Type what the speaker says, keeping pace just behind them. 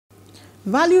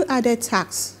Value-added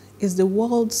tax is the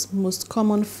world's most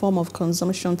common form of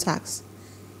consumption tax.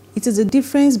 It is the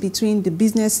difference between the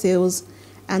business sales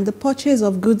and the purchase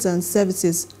of goods and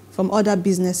services from other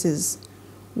businesses.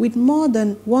 With more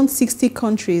than 160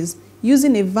 countries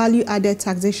using a value-added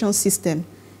taxation system,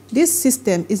 this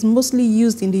system is mostly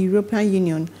used in the European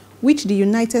Union, which the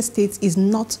United States is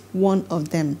not one of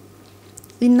them.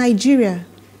 In Nigeria,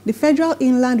 the Federal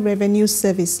Inland Revenue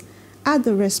Service had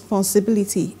the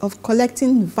responsibility of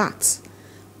collecting VAT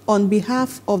on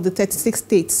behalf of the 36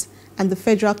 states and the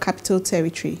Federal Capital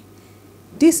Territory.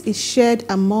 This is shared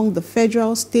among the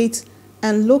federal, state,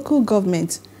 and local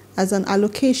government as an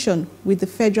allocation with the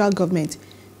federal government,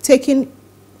 taking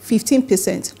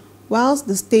 15%, whilst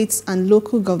the states and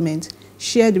local government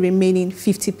share the remaining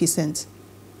 50%.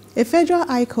 A federal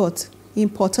high court in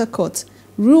Port Harcourt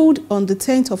ruled on the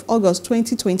 10th of August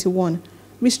 2021,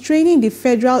 restraining the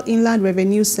Federal Inland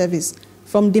Revenue Service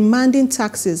from demanding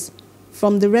taxes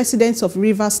from the residents of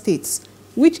river states,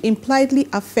 which impliedly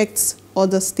affects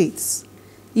other states.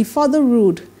 He further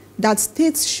ruled that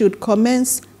states should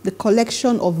commence the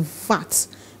collection of VAT,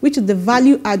 which is the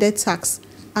value-added tax,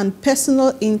 and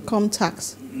personal income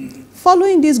tax.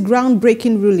 Following this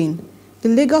groundbreaking ruling, the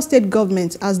Lagos State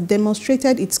government has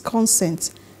demonstrated its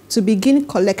consent to begin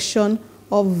collection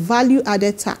of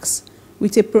value-added tax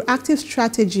with a proactive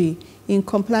strategy in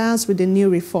compliance with the new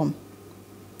reform.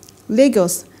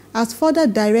 Lagos has further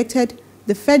directed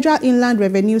the Federal Inland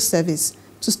Revenue Service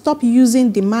to stop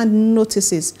using demand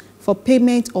notices for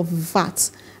payment of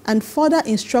VAT and further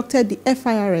instructed the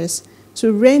FIRS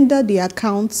to render the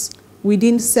accounts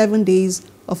within 7 days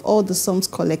of all the sums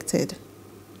collected.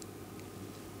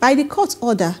 By the court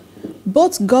order,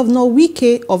 both Governor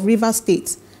Wike of Rivers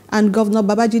State and Governor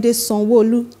Babajide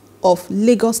Sanwo-Olu of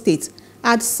Lagos State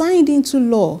had signed into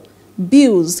law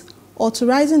bills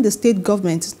authorizing the state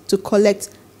government to collect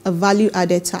a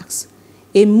value-added tax,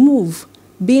 a move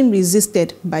being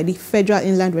resisted by the Federal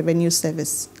Inland Revenue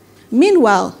Service.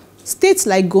 Meanwhile, states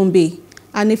like Gombe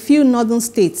and a few northern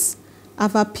states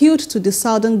have appealed to the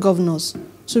southern governors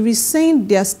to rescind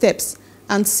their steps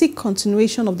and seek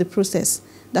continuation of the process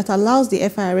that allows the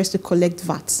FIRS to collect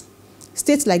VAT.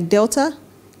 States like Delta,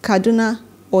 Kaduna,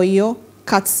 Oyo,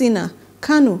 Katsina,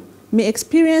 Kano may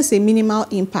experience a minimal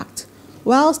impact,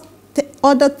 whilst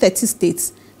other 30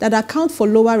 states that account for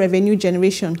lower revenue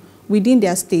generation within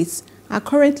their states are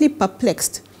currently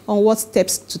perplexed on what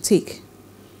steps to take.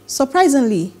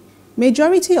 Surprisingly,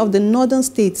 majority of the northern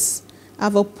states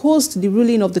have opposed the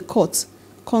ruling of the court,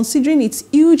 considering its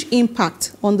huge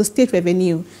impact on the state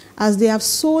revenue, as they have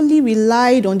solely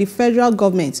relied on the federal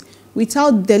government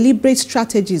without deliberate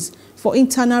strategies for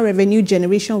internal revenue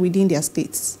generation within their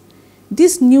states.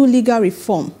 This new legal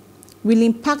reform will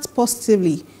impact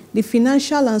positively the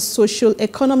financial and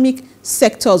socio-economic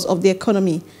sectors of the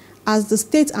economy, as the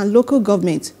state and local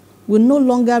government will no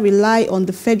longer rely on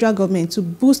the federal government to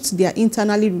boost their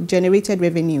internally generated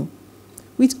revenue.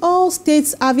 With all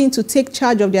states having to take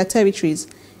charge of their territories,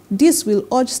 this will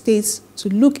urge states to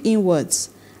look inwards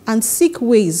and seek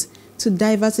ways to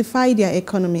diversify their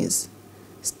economies.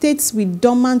 States with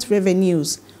dormant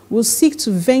revenues will seek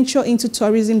to venture into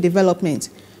tourism development,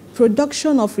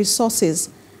 production of resources,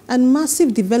 and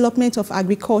massive development of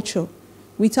agriculture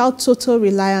without total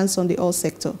reliance on the oil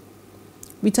sector.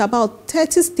 With about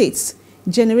 30 states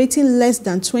generating less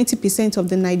than 20% of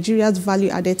the Nigeria's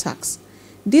value-added tax,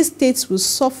 these states will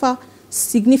suffer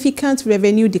significant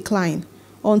revenue decline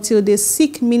until they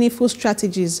seek meaningful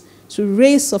strategies to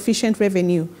raise sufficient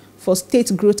revenue for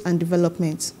state growth and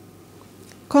development.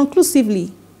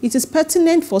 Conclusively, it is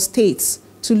pertinent for states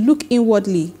to look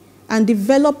inwardly and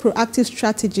develop proactive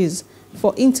strategies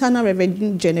for internal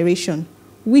revenue generation,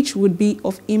 which would be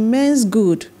of immense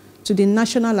good to the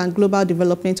national and global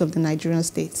development of the Nigerian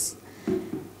states.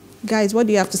 Guys, what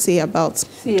do you have to say about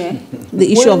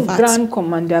the issue of VAT? Grand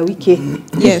Commander Wike,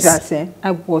 yes,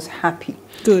 I was happy.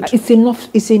 Good. It's enough.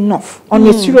 It's enough. On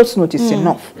a serious note, it's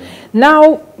enough.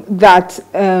 Now that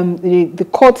the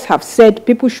courts have said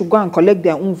people should go and collect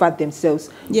their own VAT themselves,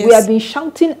 yes, we have been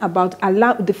shouting about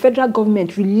the federal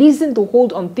government releasing the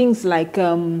hold on things like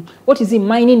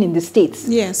mining in the states.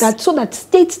 Yes. So that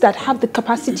states that have the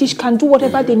capacity can do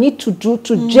whatever they need to do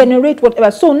to generate whatever.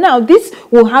 So now this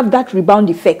will have that rebound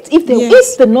effect. If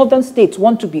the northern states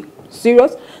want to be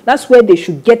serious, that's where they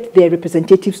should get their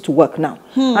representatives to work now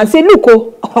and say,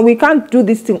 look, we can't do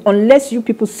this thing unless you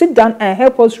people sit down and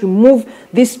help us remove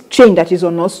this chain that is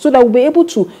on us, so that we'll be able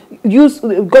to use,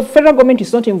 federal government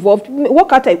is not involved,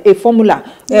 work out a formula.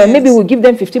 Yes. Maybe we'll give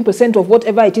them 15% of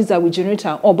whatever it is that we generate.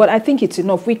 But I think it's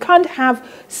enough. We can't have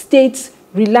states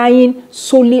relying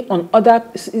solely on other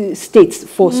states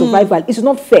for survival. It's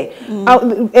not fair.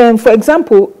 For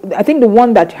example, I think the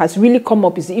one that has really come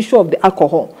up is the issue of the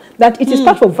alcohol, that it is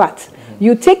part of VAT.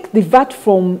 You take the VAT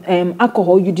from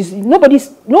alcohol, none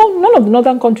of the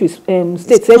northern countries,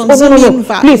 states says, no,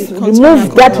 please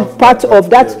remove that part of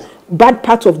that bad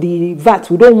part of the VAT.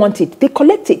 We don't want it. They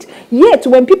collect it. Yet,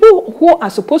 when people who are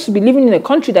supposed to be living in a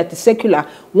country that is secular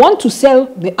want to sell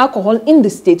the alcohol in the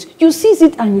state, you seize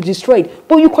it and you destroy it.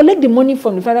 But you collect the money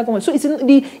from the federal government. So it's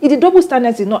the double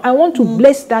standards. I want to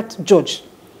bless that judge.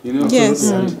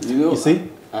 Yes. You see,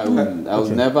 I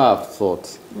would never have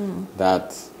thought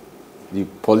that the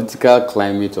political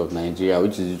climate of Nigeria,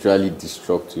 which is usually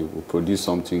destructive, will produce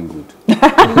something good.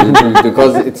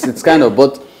 Because it's kind of,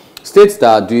 but states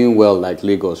that are doing well, like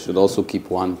Lagos, should also keep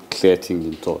one clear thing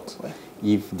in thought.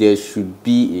 If there should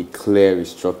be a clear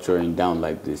restructuring down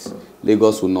like this,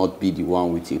 Lagos will not be the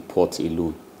one with a port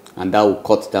alone. And that will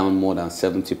cut down more than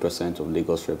 70% of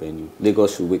Lagos revenue.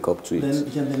 Lagos should wake up to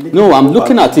it. No, I'm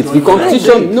looking at it. The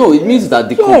competition, no, it means that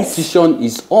the competition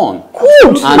is on.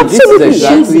 Good. And this is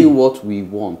exactly what we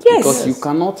want. Because you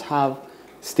cannot have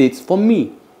states. For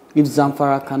me, if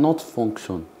Zamfara cannot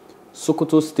function,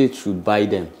 Sokoto State should buy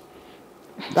them.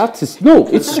 That is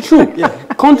it's true.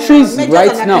 Countries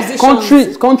right now,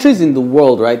 countries in the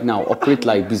world right now operate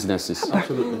like businesses.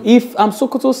 Absolutely. If I'm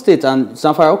Sokoto State and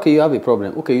Zamfara, okay, you have a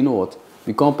problem. Okay, you know what?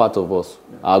 Become part of us.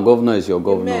 Our governor is your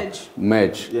governor.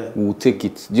 Merge. We'll take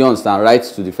it. Do you understand?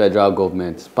 Rights to the federal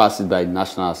government, pass it by the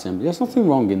National Assembly. There's nothing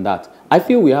wrong in that. I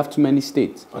feel we have too many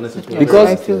states. Honestly,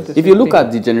 because if you look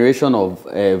at the generation of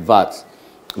VAT,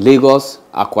 Lagos,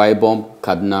 Akwa Ibom,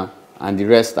 Kaduna, and the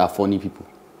rest are funny people.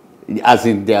 As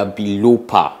in, they are below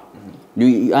par.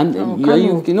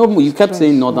 You kept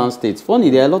saying northern states. Funny,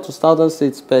 there are a lot of southern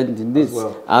states spent in this.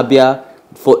 Well.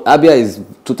 Abia is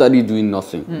totally doing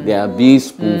nothing. They are being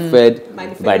spoon-fed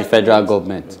by the federal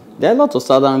government. There are a lot of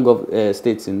southern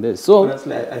states in this. So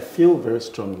honestly, I feel very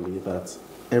strongly that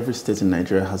every state in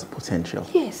Nigeria has a potential.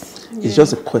 Yes. It's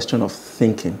just a question of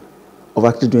thinking, of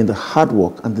actually doing the hard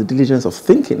work and the diligence of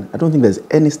thinking. I don't think there's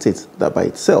any state that by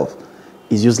itself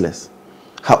is useless.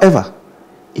 However,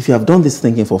 if you have done this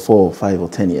thinking for 4 or 5 or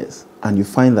 10 years and you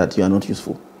find that you are not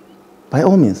useful, by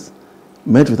all means,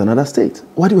 merge with another state.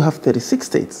 Why do you have 36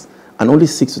 states and only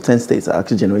 6 to 10 states are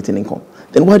actually generating income?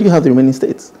 Then why do you have the remaining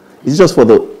states? Is it just for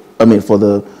the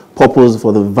purpose,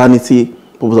 for the vanity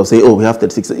purpose of saying, oh, we have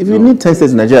 36 states? If you need 10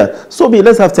 states in Nigeria, so be it,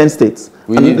 let's have 10 states.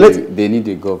 They need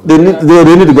a government.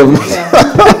 They need a government.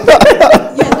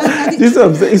 This is what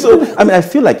I'm saying. So, I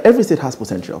feel like every state has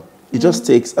potential. It just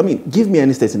takes, give me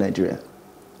any state in Nigeria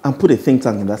and put a think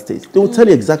tank in that state. They will tell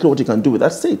you exactly what you can do with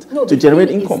that state to generate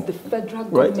income. The federal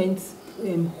government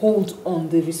hold on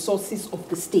the resources of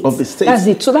the states. That's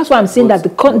it. So that's why I'm saying that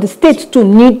the states too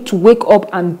need to wake up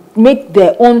and make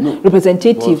their own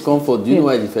representatives. Comfort, do you know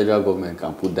why the federal government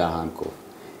can put that handcuff?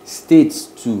 States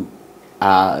too,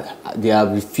 they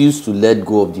have refused to let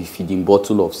go of the feeding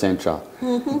bottle of Central.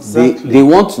 Exactly. They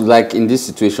want to, like in this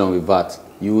situation with VAT,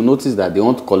 you will notice that they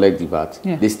want to collect the VAT.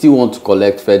 They still want to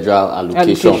collect federal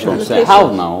allocation. How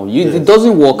now? It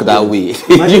doesn't work that way.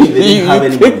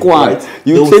 you take one. Right?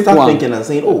 They will start thinking and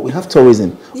saying, oh, we have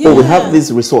tourism. Oh, we have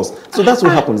this resource. So that's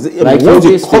what happens. Like once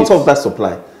you cut off that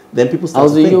supply, then people start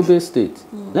to think. I was in Yobe State.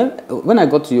 When I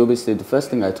got to Yobe State, the first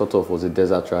thing I thought of was a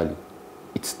desert rally.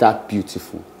 It's that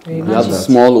beautiful. You have a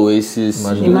small oasis.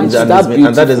 And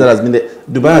that desert has been there.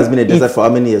 Dubai has been a desert for how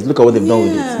many years? Look at what they've done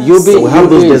with it.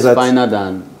 Yobe is finer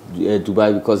than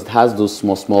Dubai because it has those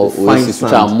small oases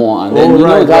which are more. And then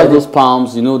it has those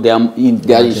palms. They are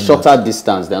in shorter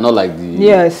distance. They are not like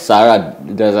the Sahara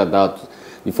desert that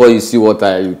before you see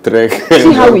water, you trek.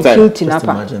 See how we killed Tinapa.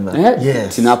 Imagine that.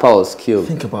 Yes. Tinapa was killed.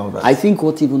 Think about that. I think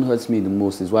what even hurts me the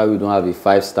most is why we don't have a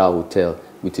 5-star hotel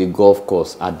with a golf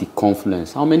course at the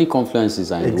confluence. How many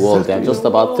confluences are in the world? There are just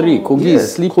about 3. Kogi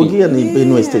is sleeping. Kogi and the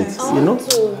Benue States, I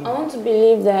want to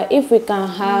believe that if we can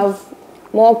have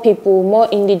more people, more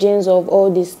indigenes of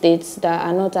all these states that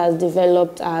are not as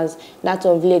developed as that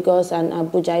of Lagos and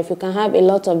Abuja, if we can have a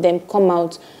lot of them come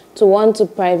out to want to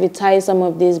privatize some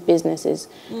of these businesses,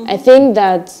 I think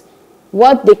that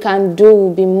what they can do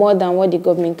will be more than what the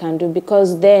government can do,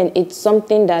 because then it's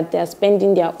something that they're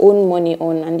spending their own money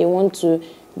on and they want to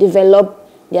develop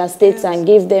their states and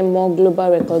give them more global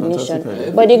recognition.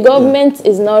 But the government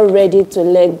is not ready to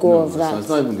let go of that. It's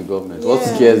not even the government. What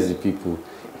scares the people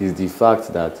is the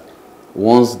fact that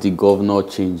once the governor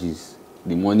changes,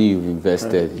 the money you've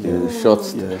invested, you short.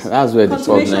 That's where the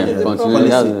problem.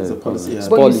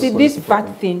 But you see, this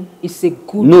VAT thing is a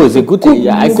good. No, it's a good thing.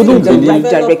 I couldn't in the believe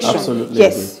right direction. Absolutely.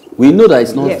 Yes. We know that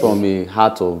it's not from a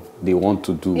heart of they want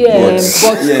to do. Yeah, but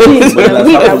still, we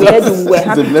we're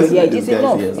happy to hear it. It's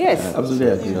enough. Yes. Absolutely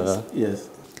agree. Yes.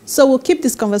 So we'll keep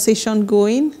this conversation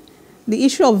going. The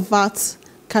issue of VAT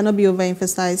cannot be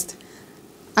overemphasized.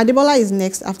 Adebola is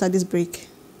next after this break.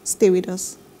 Stay with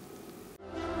us.